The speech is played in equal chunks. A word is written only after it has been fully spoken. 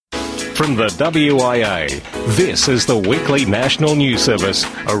From the WIA, this is the weekly national news service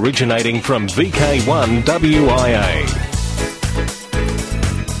originating from VK1 WIA.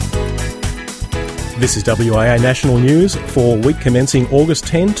 This is WIA National News for week commencing August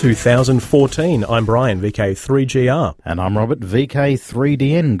 10, 2014. I'm Brian, VK3GR. And I'm Robert,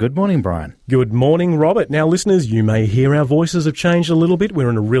 VK3DN. Good morning, Brian. Good morning, Robert. Now, listeners, you may hear our voices have changed a little bit.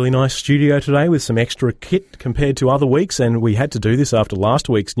 We're in a really nice studio today with some extra kit compared to other weeks, and we had to do this after last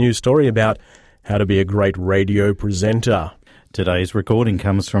week's news story about how to be a great radio presenter. Today's recording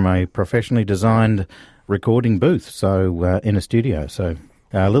comes from a professionally designed recording booth, in a studio, so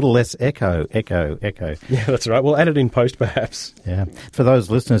a little less echo. Yeah, that's right. We'll add it in post, perhaps. Yeah. For those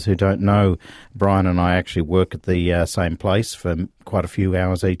listeners who don't know, Brian and I actually work at the same place for quite a few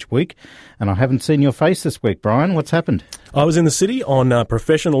hours each week, and I haven't seen your face this week, Brian. What's happened? I was in the city on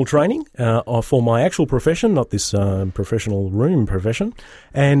professional training for my actual profession, not this professional room profession,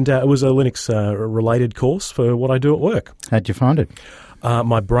 and it was a Linux-related course for what I do at work. How'd you find it?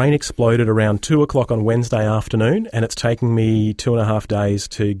 My brain exploded around 2 o'clock on Wednesday afternoon, and it's taken me 2.5 days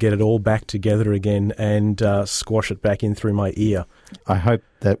to get it all back together again and squash it back in through my ear. I hope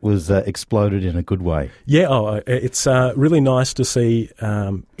that was exploded in a good way. Yeah, it's really nice to see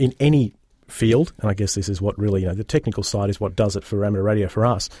in any field, and I guess this is what really, the technical side is what does it for amateur radio for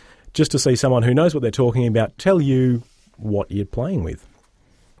us, just to see someone who knows what they're talking about tell you what you're playing with.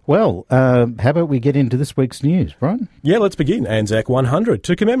 Well, how about we get into this week's news, Brian? Yeah, let's begin. Anzac 100.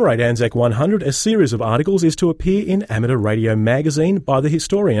 To commemorate Anzac 100, a series of articles is to appear in Amateur Radio magazine by the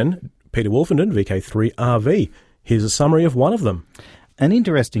historian Peter Wolfenden, VK3RV. Here's a summary of one of them. An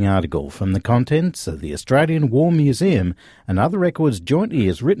interesting article from the contents of the Australian War Museum and other records jointly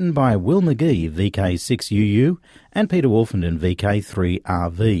is written by Will McGee, VK6UU, and Peter Wolfenden,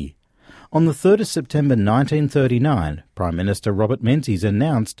 VK3RV. On the 3rd of September 1939, Prime Minister Robert Menzies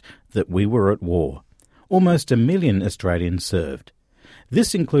announced that we were at war. Almost 1 million Australians served.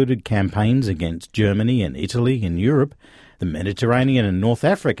 This included campaigns against Germany and Italy in Europe, the Mediterranean and North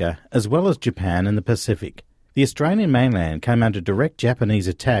Africa, as well as Japan and the Pacific. The Australian mainland came under direct Japanese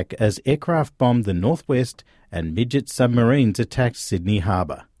attack as aircraft bombed the northwest and midget submarines attacked Sydney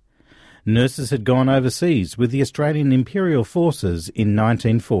Harbour. Nurses had gone overseas with the Australian Imperial Forces in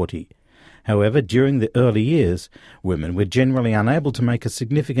 1940. However, during the early years, women were generally unable to make a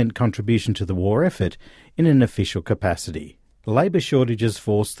significant contribution to the war effort in an official capacity. Labour shortages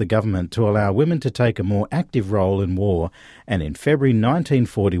forced the government to allow women to take a more active role in war, and in February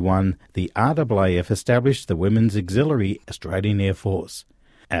 1941, the RAAF established the Women's Auxiliary Australian Air Force.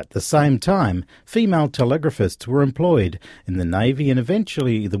 At the same time, female telegraphists were employed in the Navy, and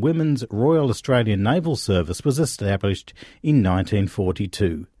eventually the Women's Royal Australian Naval Service was established in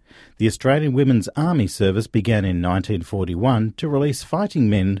 1942. The Australian Women's Army Service began in 1941 to release fighting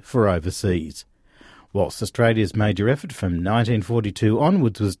men for overseas. Whilst Australia's major effort from 1942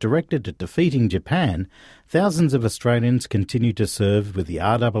 onwards was directed at defeating Japan, thousands of Australians continued to serve with the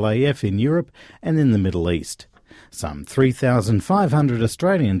RAAF in Europe and in the Middle East. Some 3,500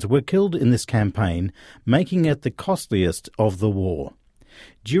 Australians were killed in this campaign, making it the costliest of the war.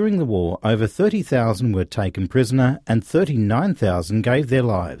 During the war, over 30,000 were taken prisoner and 39,000 gave their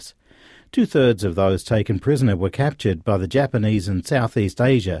lives. 2/3 of those taken prisoner were captured by the Japanese in Southeast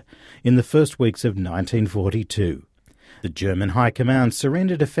Asia in the first weeks of 1942. The German High Command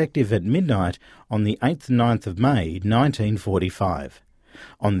surrendered effective at midnight on the 8th and 9th of May 1945.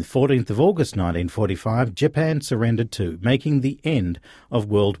 On the 14th of August 1945, Japan surrendered too, making the end of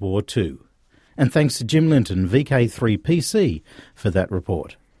World War II. And thanks to Jim Linton, VK3PC, for that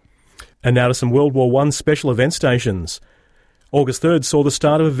report. And now to some World War I special event stations. August 3rd saw the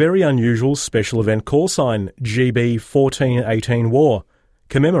start of a very unusual special event call sign, GB 1418 War,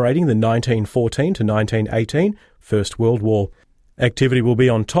 commemorating the 1914 to 1918 First World War. Activity will be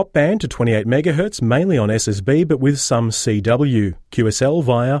on top band to 28 MHz, mainly on SSB, but with some CW, QSL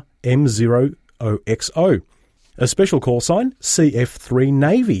via M0OXO. A special call sign, CF3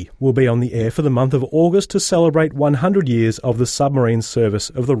 Navy, will be on the air for the month of August to celebrate 100 years of the submarine service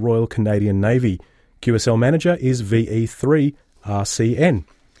of the Royal Canadian Navy. QSL manager is VE3RCN.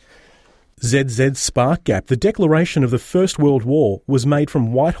 ZZ Spark Gap. The declaration of the First World War was made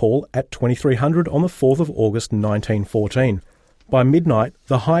from Whitehall at 2300 on the 4th of August 1914. By midnight,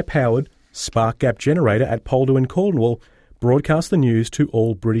 the high-powered Spark Gap generator at Poldhu in Cornwall broadcast the news to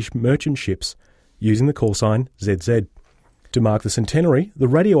all British merchant ships, using the call sign ZZ. To mark the centenary, the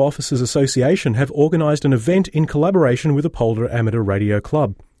Radio Officers Association have organised an event in collaboration with the Poldhu Amateur Radio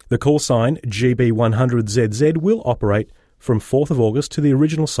Club. The call sign GB100ZZ will operate from 4th of August to the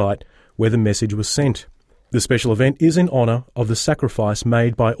original site where the message was sent. The special event is in honour of the sacrifice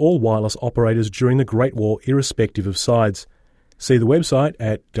made by all wireless operators during the Great War, irrespective of sides. See the website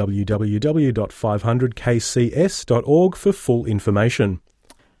at www.500kcs.org for full information.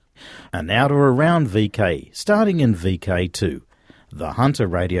 And now to Around VK, starting in VK2. The Hunter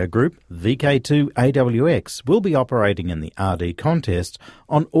Radio Group, VK2 AWX, will be operating in the RD contest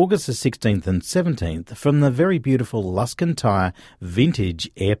on August the 16th and 17th from the very beautiful Luscantire Vintage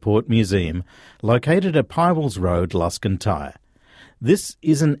Airport Museum, located at Pywells Road, Luscantire. This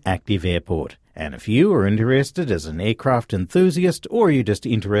is an active airport, and if you are interested as an aircraft enthusiast or you're just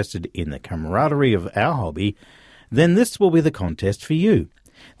interested in the camaraderie of our hobby, then this will be the contest for you.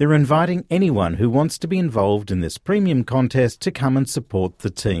 They're inviting anyone who wants to be involved in this premium contest to come and support the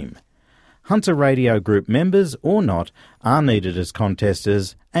team. Hunter Radio Group members or not are needed as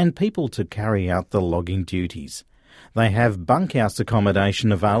contesters and people to carry out the logging duties. They have bunkhouse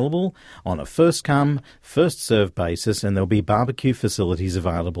accommodation available on a first-come, first-served basis, and there'll be barbecue facilities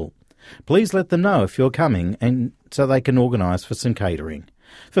available. Please let them know if you're coming and so they can organise for some catering.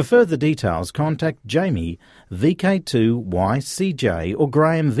 For further details, contact Jamie, VK2YCJ, or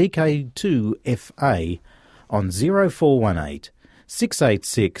Graham, VK2FA, on 0418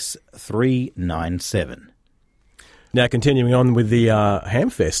 686 397. Now, continuing on with the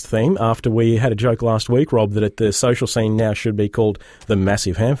Hamfest theme, after we had a joke last week, Rob, that the social scene now should be called the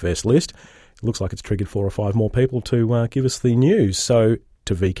Massive Hamfest List. It looks like it's triggered 4 or 5 more people to give us the news. So,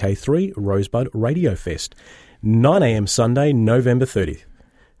 to VK3 Rosebud Radio Fest, 9 a.m. Sunday, November 30th.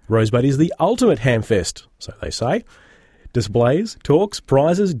 Rosebud is the ultimate hamfest, so they say. Displays, talks,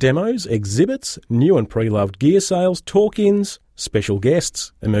 prizes, demos, exhibits, new and pre-loved gear sales, talk-ins, special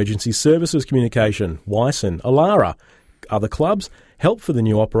guests, emergency services communication, Wyson, Alara, other clubs, help for the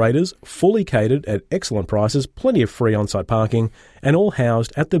new operators, fully catered at excellent prices, plenty of free on-site parking, and all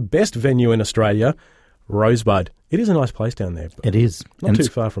housed at the best venue in Australia, Rosebud. It is a nice place down there. It is. Not too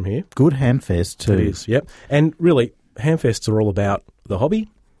far from here. Good hamfest too. It is, yep. And really, hamfests are all about the hobby,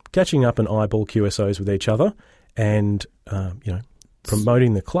 catching up and eyeball QSOs with each other and,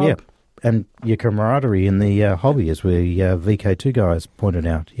 promoting the club. Yeah, and your camaraderie in the hobby, as we VK2 guys pointed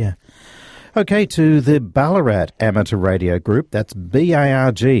out, yeah. Okay, to the Ballarat Amateur Radio Group, that's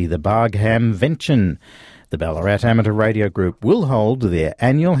BARG, the Barg Hamvention. The Ballarat Amateur Radio Group will hold their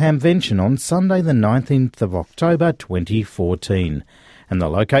annual Hamvention on Sunday the 19th of October 2014. And the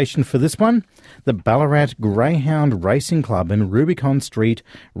location for this one? The Ballarat Greyhound Racing Club in Rubicon Street,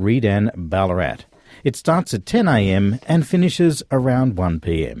 Redan, Ballarat. It starts at 10 a.m. and finishes around 1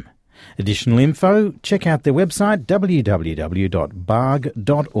 p.m. Additional info, check out their website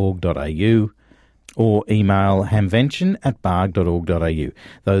www.barg.org.au or email hamvention@barg.org.au.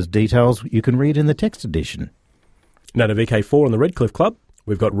 Those details you can read in the text edition. Now to VK4 and the Redcliffe Club,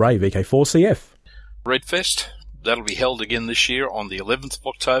 we've got Ray, VK4CF. Redfest. That'll be held again this year on the 11th of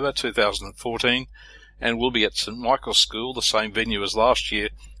October 2014 and will be at St Michael's School, the same venue as last year,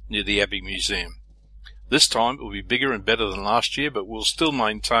 near the Abbey Museum. This time it will be bigger and better than last year, but we'll still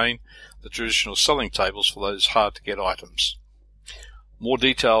maintain the traditional selling tables for those hard-to-get items. More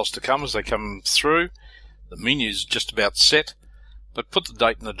details to come as they come through. The menu's just about set, but put the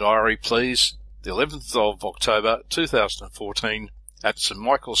date in the diary, please. The 11th of October 2014 at St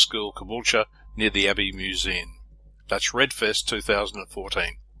Michael's School, Caboolture, near the Abbey Museum. That's Redfest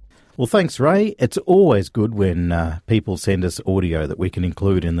 2014. Well, thanks, Ray. It's always good when people send us audio that we can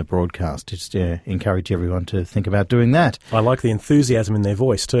include in the broadcast. Just encourage everyone to think about doing that. I like the enthusiasm in their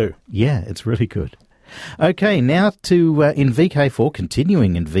voice too. Yeah, it's really good. Okay, now to in VK4,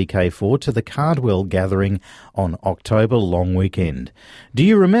 continuing in VK4, to the Cardwell Gathering on October long weekend. Do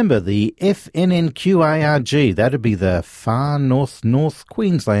you remember the FNNQARG? That'd be the Far North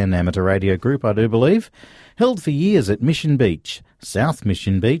Queensland Amateur Radio Group, I do believe. Held for years at Mission Beach, South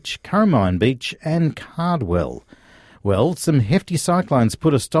Mission Beach, Carmine Beach and Cardwell. Well, some hefty cyclones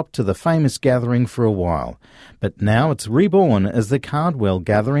put a stop to the famous gathering for a while, but now it's reborn as the Cardwell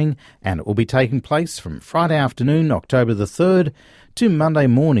Gathering, and it will be taking place from Friday afternoon, October the 3rd, to Monday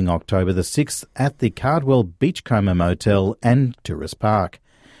morning, October the 6th, at the Cardwell Beachcomber Motel and Tourist Park.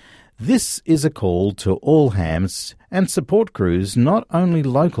 This is a call to all hams and support crews, not only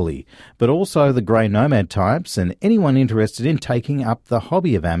locally, but also the grey nomad types and anyone interested in taking up the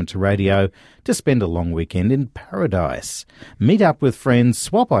hobby of amateur radio to spend a long weekend in paradise. Meet up with friends,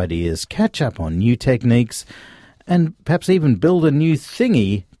 swap ideas, catch up on new techniques, and perhaps even build a new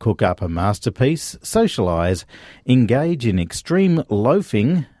thingy, cook up a masterpiece, socialise, engage in extreme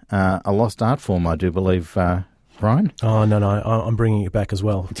loafing, a lost art form, I do believe, Brian? Oh, no, I'm bringing it back as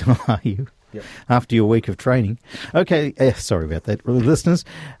well. Are you? after your week of training. Okay, sorry about that, listeners.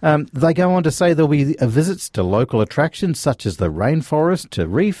 They go on to say there'll be visits to local attractions such as the Rainforest,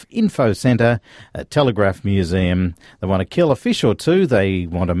 Reef Info Centre, Telegraph Museum. They want to kill a fish or two. They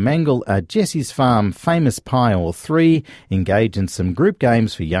want to mangle a Jessie's Farm famous pie or three, engage in some group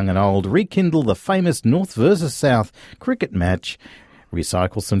games for young and old, rekindle the famous North versus South cricket match,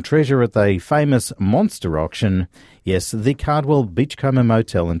 recycle some treasure at the famous Monster Auction. Yes, the Cardwell Beachcomber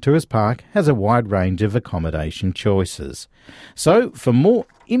Motel and Tourist Park has a wide range of accommodation choices. So, for more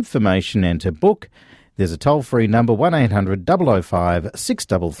information and to book, there's a toll-free number 1800 005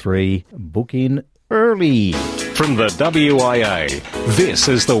 633. Book in early. From the WIA, this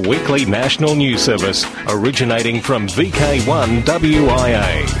is the weekly national news service originating from VK1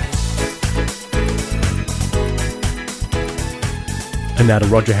 WIA. And now to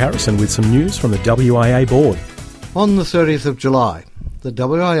Roger Harrison with some news from the WIA board. On the 30th of July, the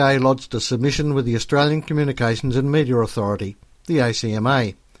WIA lodged a submission with the Australian Communications and Media Authority, the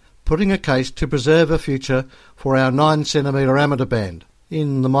ACMA, putting a case to preserve a future for our 9cm amateur band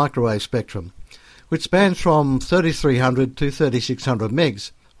in the microwave spectrum, which spans from 3300 to 3600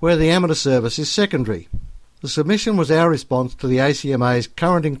 megs, where the amateur service is secondary. The submission was our response to the ACMA's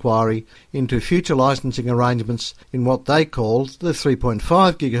current inquiry into future licensing arrangements in what they called the 3.5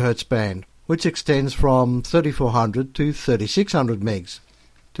 GHz band, which extends from 3400 to 3600 megs.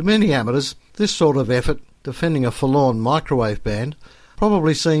 To many amateurs, this sort of effort, defending a forlorn microwave band,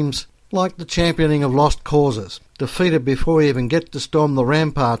 probably seems like the championing of lost causes, defeated before we even get to storm the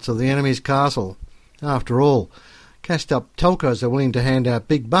ramparts of the enemy's castle. After all, cashed-up telcos are willing to hand out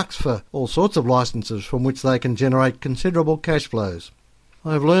big bucks for all sorts of licences from which they can generate considerable cash flows.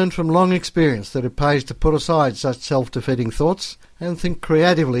 I've learned from long experience that it pays to put aside such self-defeating thoughts and think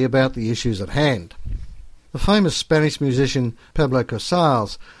creatively about the issues at hand. The famous Spanish musician Pablo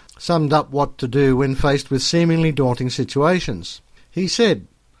Casals summed up what to do when faced with seemingly daunting situations. He said,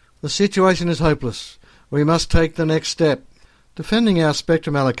 "The situation is hopeless. We must take the next step. Defending our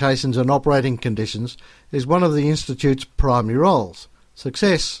spectrum allocations and operating conditions is one of the Institute's primary roles.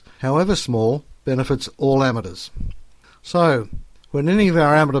 Success, however small, benefits all amateurs." So, when any of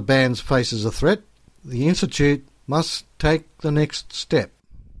our amateur bands faces a threat, the Institute must take the next step.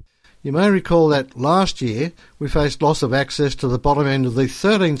 You may recall that last year we faced loss of access to the bottom end of the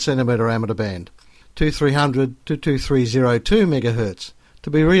 13cm amateur band, 2300 to 2302 MHz, to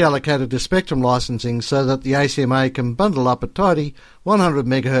be reallocated to spectrum licensing so that the ACMA can bundle up a tidy 100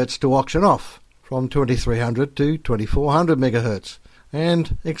 MHz to auction off from 2300 to 2400 MHz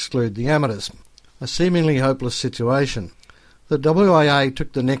and exclude the amateurs. A seemingly hopeless situation. The WIA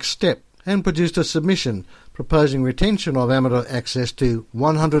took the next step and produced a submission proposing retention of amateur access to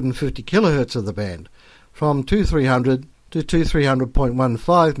 150 kHz of the band from 2300 to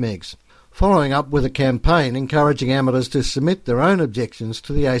 2300.15 megs, following up with a campaign encouraging amateurs to submit their own objections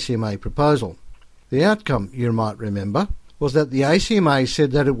to the ACMA proposal. The outcome, you might remember, was that the ACMA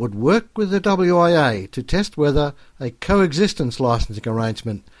said that it would work with the WIA to test whether a coexistence licensing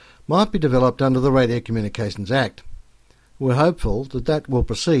arrangement might be developed under the Radio Communications Act. We're hopeful that that will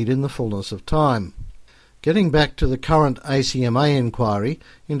proceed in the fullness of time. Getting back to the current ACMA inquiry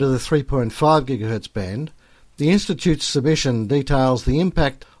into the 3.5 GHz band, the Institute's submission details the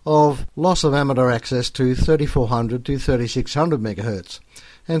impact of loss of amateur access to 3400 to 3600 MHz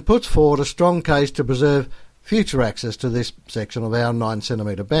and puts forward a strong case to preserve future access to this section of our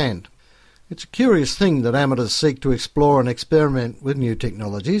 9cm band. It's a curious thing that amateurs seek to explore and experiment with new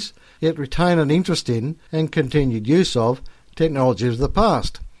technologies, yet retain an interest in and continued use of technologies of the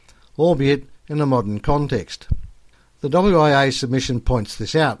past, albeit in a modern context. The WIA submission points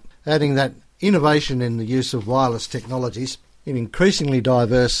this out, adding that innovation in the use of wireless technologies in increasingly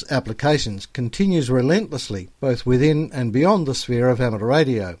diverse applications continues relentlessly, both within and beyond the sphere of amateur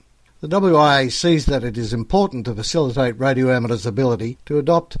radio. The WIA sees that it is important to facilitate radio amateurs' ability to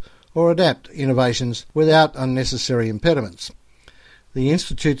adopt or adapt innovations without unnecessary impediments. The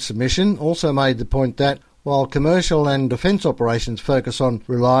Institute's submission also made the point that, while commercial and defence operations focus on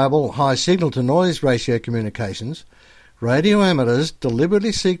reliable, high signal-to-noise ratio communications, radio amateurs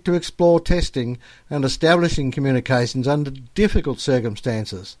deliberately seek to explore testing and establishing communications under difficult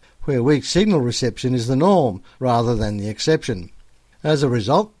circumstances, where weak signal reception is the norm rather than the exception. As a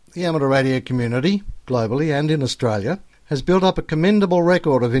result, the amateur radio community, globally and in Australia, has built up a commendable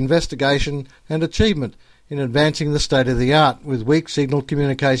record of investigation and achievement in advancing the state-of-the-art with weak signal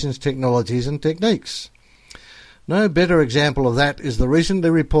communications technologies and techniques. No better example of that is the recently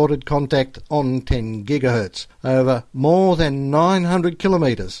reported contact on 10 GHz over more than 900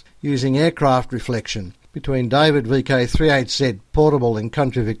 kilometres using aircraft reflection between David VK38Z portable in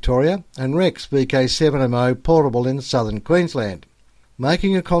country Victoria and Rex VK7MO portable in southern Queensland.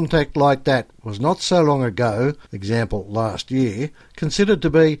 Making a contact like that was not so long ago, example last year, considered to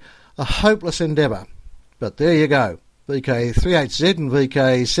be a hopeless endeavour. But there you go. VK38Z and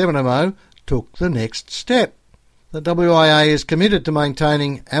VK7MO took the next step. The WIA is committed to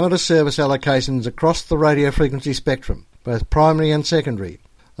maintaining amateur service allocations across the radio frequency spectrum, both primary and secondary.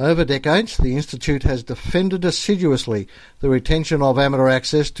 Over decades, the Institute has defended assiduously the retention of amateur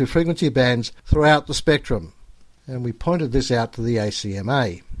access to frequency bands throughout the spectrum, and we pointed this out to the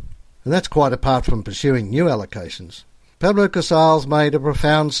ACMA. And that's quite apart from pursuing new allocations. Pablo Casals made a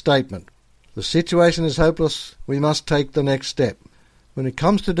profound statement. The situation is hopeless, we must take the next step. When it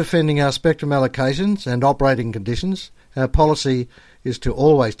comes to defending our spectrum allocations and operating conditions, our policy is to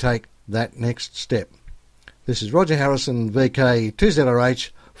always take that next step. This is Roger Harrison, VK2ZRH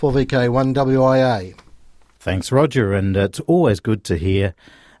for VK1WIA. Thanks, Roger, and it's always good to hear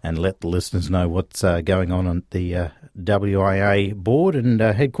and let the listeners know what's going on the WIA board and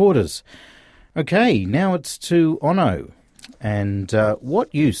headquarters. Okay, now it's to Onno. And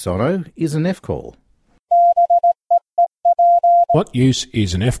what use, Onno, is an F-call? What use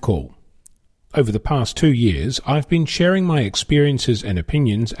is an F-call? Over the past 2 years, I've been sharing my experiences and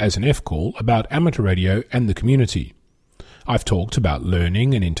opinions as an F-call about amateur radio and the community. I've talked about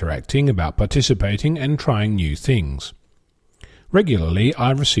learning and interacting, about participating and trying new things. Regularly,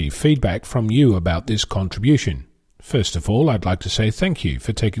 I receive feedback from you about this contribution. First of all, I'd like to say thank you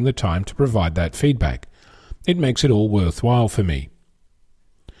for taking the time to provide that feedback. It makes it all worthwhile for me.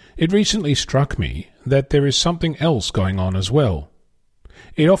 It recently struck me that there is something else going on as well.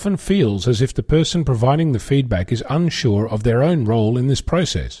 It often feels as if the person providing the feedback is unsure of their own role in this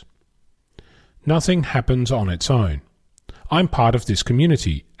process. Nothing happens on its own. I'm part of this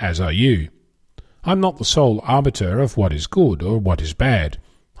community, as are you. I'm not the sole arbiter of what is good or what is bad.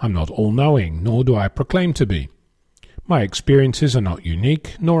 I'm not all-knowing, nor do I proclaim to be. My experiences are not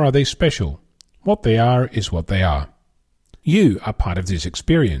unique, nor are they special. What they are is what they are. You are part of this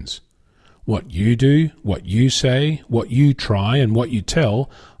experience. What you do, what you say, what you try and what you tell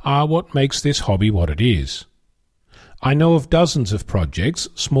are what makes this hobby what it is. I know of dozens of projects,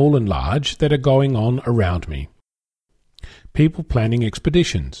 small and large, that are going on around me. People planning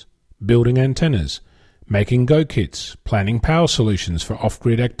expeditions, building antennas, making go-kits, planning power solutions for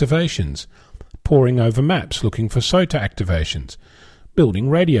off-grid activations, poring over maps looking for SOTA activations, building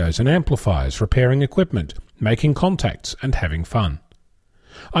radios and amplifiers, repairing equipment, making contacts and having fun.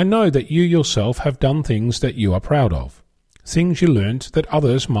 I know that you yourself have done things that you are proud of, things you learnt that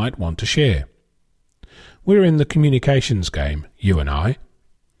others might want to share. We're in the communications game, you and I.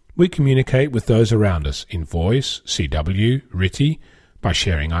 We communicate with those around us in voice, CW, RTTY, by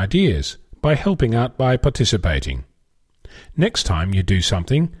sharing ideas, by helping out by participating. Next time you do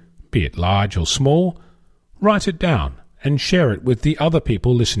something, be it large or small, write it down and share it with the other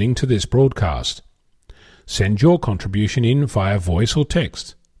people listening to this broadcast. Send your contribution in via voice or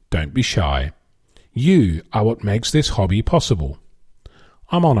text. Don't be shy. You are what makes this hobby possible.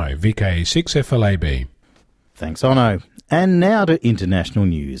 I'm Onno, VK6FLAB. Thanks, Onno. And now to international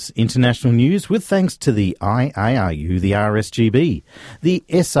news. International news with thanks to the IARU, the RSGB, the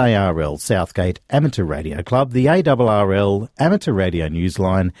SARL Southgate Amateur Radio Club, the ARRL Amateur Radio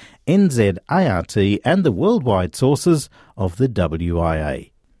Newsline, NZART and the worldwide sources of the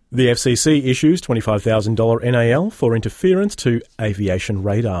WIA. The FCC issues $25,000 NAL for interference to aviation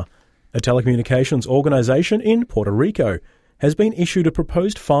radar. A telecommunications organisation in Puerto Rico has been issued a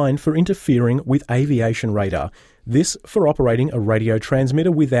proposed fine for interfering with aviation radar, this for operating a radio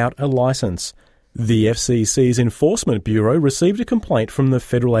transmitter without a licence. The FCC's Enforcement Bureau received a complaint from the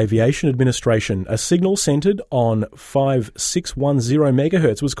Federal Aviation Administration. A signal centred on 5610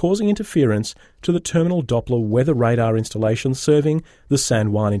 MHz was causing interference to the terminal Doppler weather radar installation serving the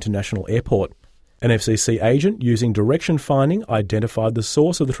San Juan International Airport. An FCC agent using direction finding identified the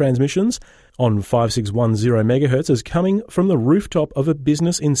source of the transmissions on 5610 MHz as coming from the rooftop of a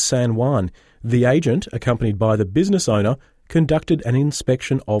business in San Juan. The agent, accompanied by the business owner, conducted an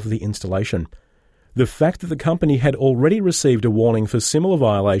inspection of the installation. The fact that the company had already received a warning for similar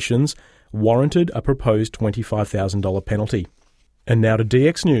violations warranted a proposed $25,000 penalty. And now to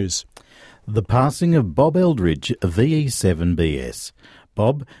DX News. The passing of Bob Eldridge, VE7BS.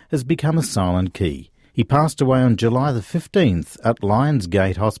 Bob has become a silent key. He passed away on July the 15th at Lions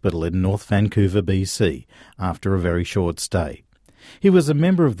Gate Hospital in North Vancouver, BC, after a very short stay. He was a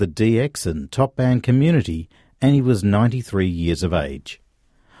member of the DX and Top Band community, and he was 93 years of age.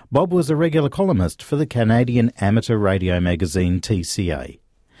 Bob was a regular columnist for the Canadian amateur radio magazine TCA.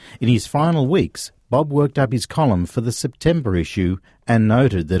 In his final weeks, Bob worked up his column for the September issue and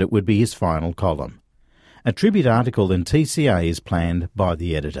noted that it would be his final column. A tribute article in TCA is planned by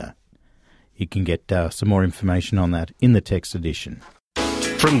the editor. You can get some more information on that in the text edition.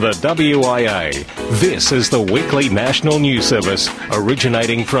 From the WIA, this is the weekly national news service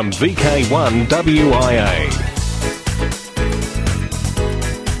originating from VK1 WIA.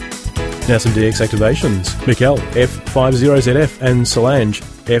 Now some DX activations. Mikel F50ZF and Solange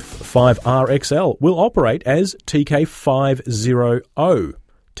F5RXL will operate as TK500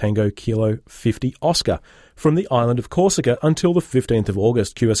 Tango Kilo 50 Oscar from the island of Corsica until the 15th of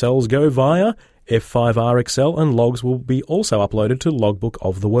August. QSLs go via F5RXL and logs will be also uploaded to Logbook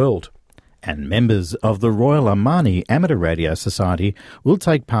of the World. And members of the Royal Omani Amateur Radio Society will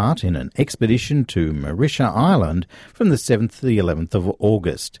take part in an expedition to Marisha Island from the 7th to the 11th of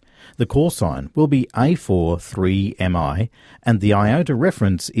August. The call sign will be A43MI and the IOTA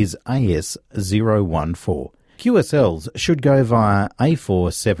reference is AS014. QSLs should go via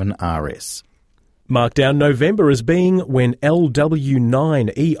A47RS. Mark down November as being when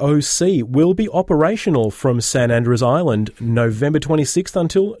LW9 EOC will be operational from San Andreas Island November 26th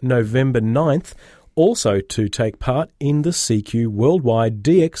until November 9th, also to take part in the CQ Worldwide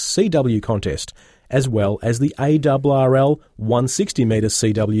DX-CW contest, as well as the ARRL 160-metre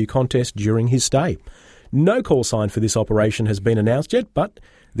CW contest during his stay. No call sign for this operation has been announced yet, but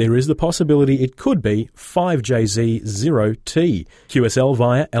there is the possibility it could be 5JZ0T, QSL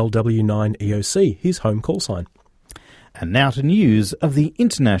via LW9EOC, his home call sign. And now to news of the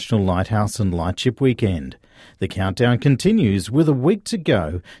International Lighthouse and Lightship Weekend. The countdown continues with a week to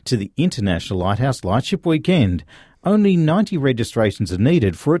go to the International Lighthouse Lightship Weekend. Only 90 registrations are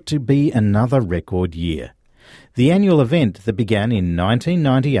needed for it to be another record year. The annual event that began in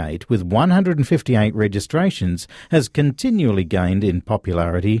 1998 with 158 registrations has continually gained in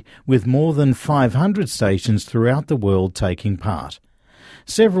popularity, with more than 500 stations throughout the world taking part.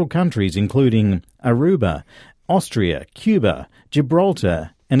 Several countries, including Aruba, Austria, Cuba,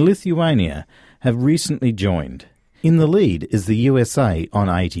 Gibraltar and Lithuania, have recently joined. In the lead is the USA on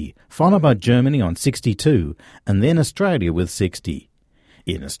 80, followed by Germany on 62 and then Australia with 60.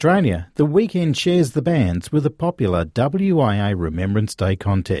 In Australia, the weekend shares the bands with a popular WIA Remembrance Day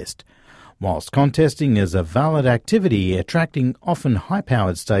contest. Whilst contesting is a valid activity attracting often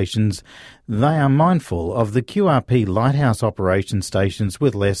high-powered stations, they are mindful of the QRP lighthouse operation stations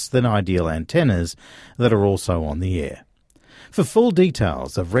with less than ideal antennas that are also on the air. For full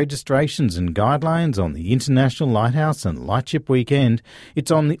details of registrations and guidelines on the International Lighthouse and Lightship Weekend,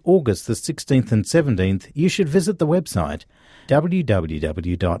 it's on August the 16th and 17th. You should visit the website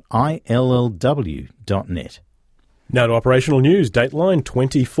www.illw.net. Now to operational news. Dateline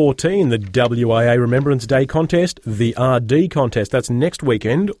 2014, the WIA Remembrance Day contest, the RD contest. That's next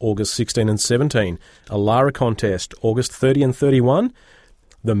weekend, August 16 and 17. Alara contest, August 30 and 31.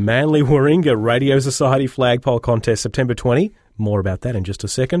 The Manly Warringah Radio Society Flagpole contest, September 20. More about that in just a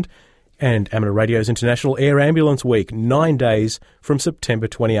second. And Amateur Radio's International Air Ambulance Week, 9 days from September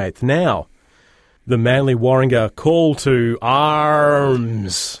 28th. Now, the Manly Warringah call to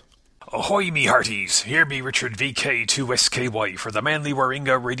arms. Ahoy, me hearties! Here be Richard VK2SKY for the Manly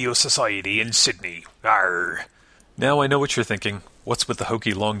Warringah Radio Society in Sydney. Arr! Now I know what you're thinking. What's with the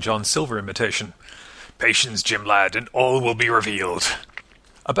hokey Long John Silver imitation? Patience, Jim lad, and all will be revealed.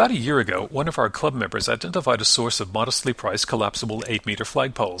 About a year ago, one of our club members identified a source of modestly priced collapsible 8-metre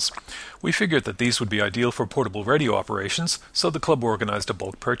flagpoles. We figured that these would be ideal for portable radio operations, so the club organised a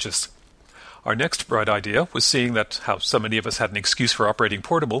bulk purchase. Our next bright idea was seeing that how so many of us had an excuse for operating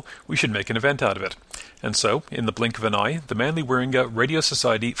portable, we should make an event out of it. And so, in the blink of an eye, the Manly Warringah Radio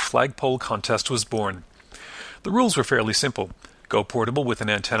Society Flagpole Contest was born. The rules were fairly simple. Go portable with an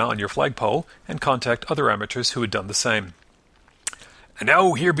antenna on your flagpole and contact other amateurs who had done the same. And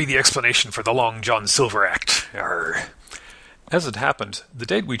now here be the explanation for the Long John Silver Act. Arr. As it happened, the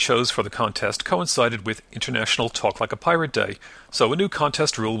date we chose for the contest coincided with International Talk Like a Pirate Day, so a new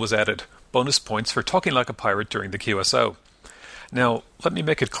contest rule was added. Bonus points for talking like a pirate during the QSO. Now, let me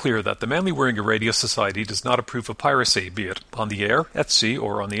make it clear that the Manly Warringah Radio Society does not approve of piracy, be it on the air, at sea,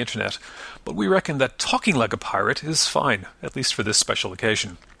 or on the internet, but we reckon that talking like a pirate is fine, at least for this special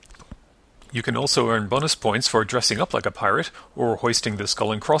occasion. You can also earn bonus points for dressing up like a pirate, or hoisting the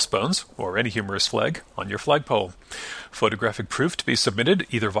skull and crossbones, or any humorous flag, on your flagpole. Photographic proof to be submitted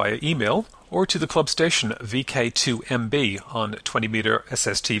either via email or to the club station VK2MB on 20-metre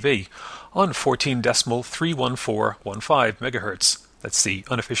SSTV on 14.31415 MHz. That's the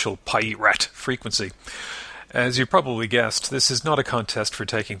unofficial Pirate frequency. As you probably guessed, this is not a contest for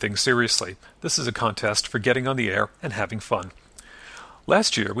taking things seriously. This is a contest for getting on the air and having fun.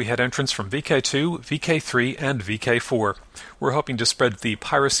 Last year, we had entrants from VK2, VK3, and VK4. We're hoping to spread the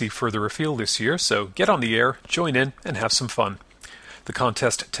piracy further afield this year, so get on the air, join in, and have some fun. The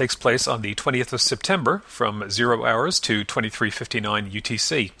contest takes place on the 20th of September from 0 hours to 23:59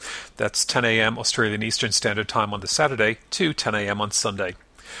 UTC. That's 10 a.m. Australian Eastern Standard Time on the Saturday to 10 a.m. on Sunday.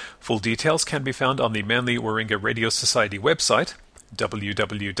 Full details can be found on the Manly Warringah Radio Society website,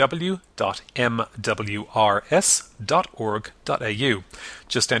 www.mwrs.org.au.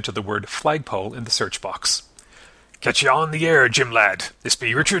 Just enter the word flagpole in the search box. Catch you on the air, Jim lad. This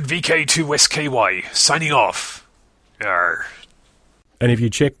be Richard VK2SKY, signing off. Arr. And if you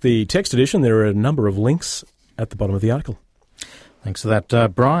check the text edition, there are a number of links at the bottom of the article. Thanks for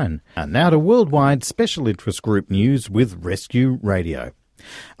that, Brian. And now to worldwide special interest group news with Rescue Radio.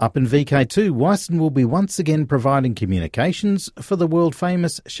 Up in VK2, Wyson will be once again providing communications for the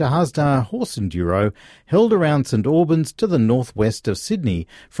world-famous Shahzdar Horse Enduro held around St Albans to the northwest of Sydney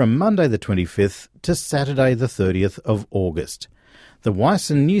from Monday the 25th to Saturday the 30th of August. The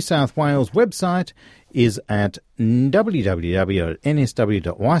Wyson New South Wales website is at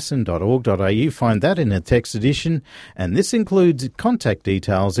www.nsw.wyson.org.au. Find that in the text edition, and this includes contact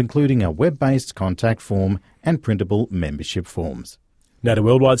details, including a web-based contact form and printable membership forms. Now to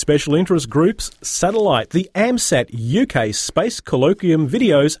worldwide special interest groups, Satellite. The AMSAT UK Space Colloquium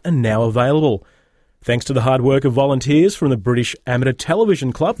videos are now available. Thanks to the hard work of volunteers from the British Amateur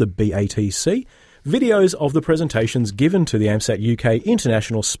Television Club, the BATC, videos of the presentations given to the AMSAT UK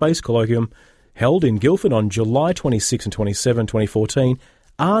International Space Colloquium held in Guildford on July 26 and 27, 2014,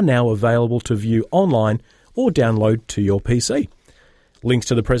 are now available to view online or download to your PC. Links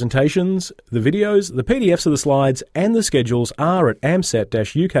to the presentations, the videos, the PDFs of the slides and the schedules are at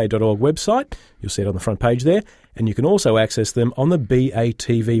amsat-uk.org website. You'll see it on the front page there, and you can also access them on the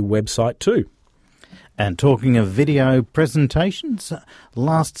BATV website too. And talking of video presentations,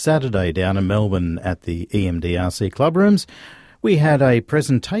 last Saturday down in Melbourne at the EMDRC Club Rooms, we had a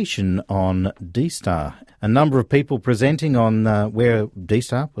presentation on D-Star. A number of people presenting on where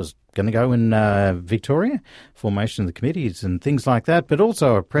D-Star was going to go in Victoria, formation of the committees and things like that, but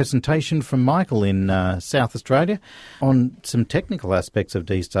also a presentation from Michael in South Australia on some technical aspects of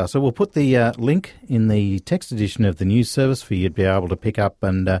D-Star. So we'll put the link in the text edition of the news service for you to be able to pick up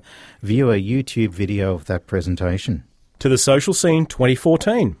and view a YouTube video of that presentation. To the Social Scene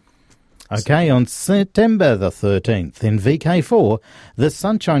 2014. Okay, on September the 13th in VK4, the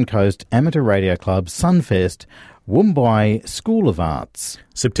Sunshine Coast Amateur Radio Club Sunfest Woombye School of Arts.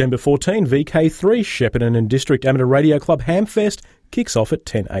 September 14, VK3, Shepparton and District Amateur Radio Club Hamfest kicks off at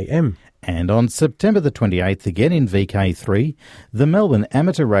 10 a.m. And on September the 28th, again in VK3, the Melbourne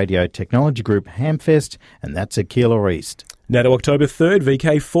Amateur Radio Technology Group Hamfest, and that's at Keilor East. Now to October 3rd,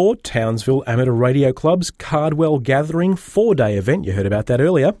 VK4, Townsville Amateur Radio Club's Cardwell Gathering 4-day event. You heard about that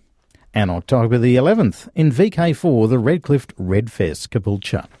earlier. And October the 11th, in VK4, the Redcliffe Redfest,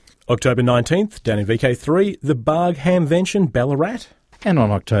 Caboolture. October 19th, down in VK3, the Barg Hamvention, Ballarat. And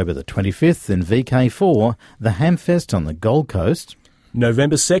on October the 25th, in VK4, the Hamfest on the Gold Coast.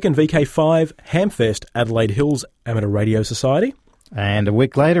 November 2nd, VK5, Hamfest, Adelaide Hills Amateur Radio Society. And a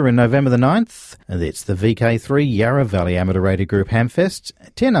week later, in November the 9th, it's the VK3 Yarra Valley Amateur Radio Group Hamfest,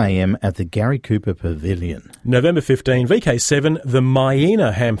 10 a.m. at the Gary Cooper Pavilion. November 15, VK7, the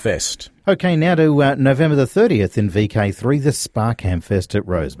Myena Hamfest. Okay, now to November the 30th in VK3, the Spark Hamfest at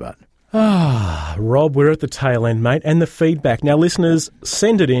Rosebud. Rob, we're at the tail end, mate, and the feedback. Now, listeners,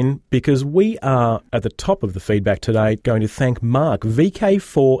 send it in because we are at the top of the feedback today going to thank Mark,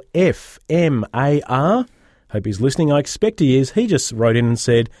 VK4FMAR. Hope he's listening. I expect he is. He just wrote in and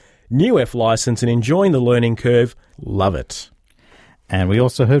said, new F licence and enjoying the learning curve. Love it. And we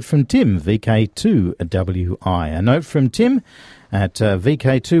also heard from Tim, VK2WI. A note from Tim at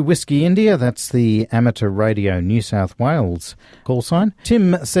VK2 Whiskey India. That's the Amateur Radio New South Wales call sign.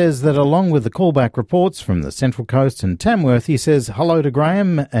 Tim says that along with the callback reports from the Central Coast and Tamworth, he says, hello to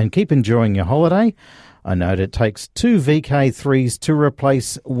Graham and keep enjoying your holiday. I note it takes 2 VK3s to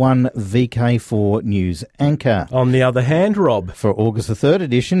replace 1 VK4 news anchor. On the other hand, Rob, for August the 3rd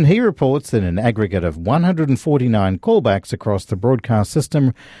edition, he reports that an aggregate of 149 callbacks across the broadcast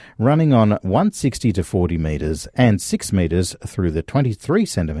system running on 160 to 40 metres and 6 metres through the 23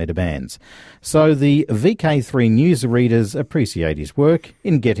 centimetre bands. So the VK3 news readers appreciate his work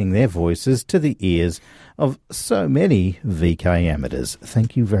in getting their voices to the ears of so many VK amateurs.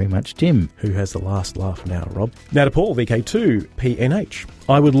 Thank you very much, Tim. Who has the last laugh now, Rob? Now to Paul, VK2 PNH.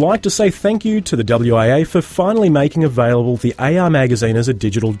 I would like to say thank you to the WIA for finally making available the AR magazine as a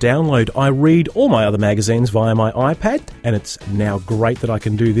digital download. I read all my other magazines via my iPad, and it's now great that I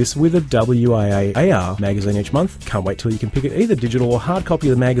can do this with a WIA AR magazine each month. Can't wait till you can pick it either digital or hard copy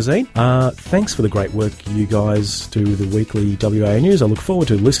of the magazine. Thanks for the great work you guys do with the weekly WIA news. I look forward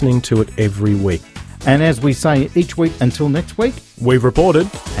to listening to it every week. And as we say each week until next week, we've reported,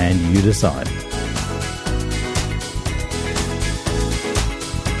 and you decide.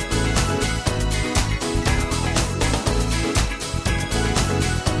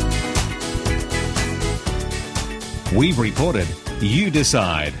 We've reported, you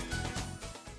decide.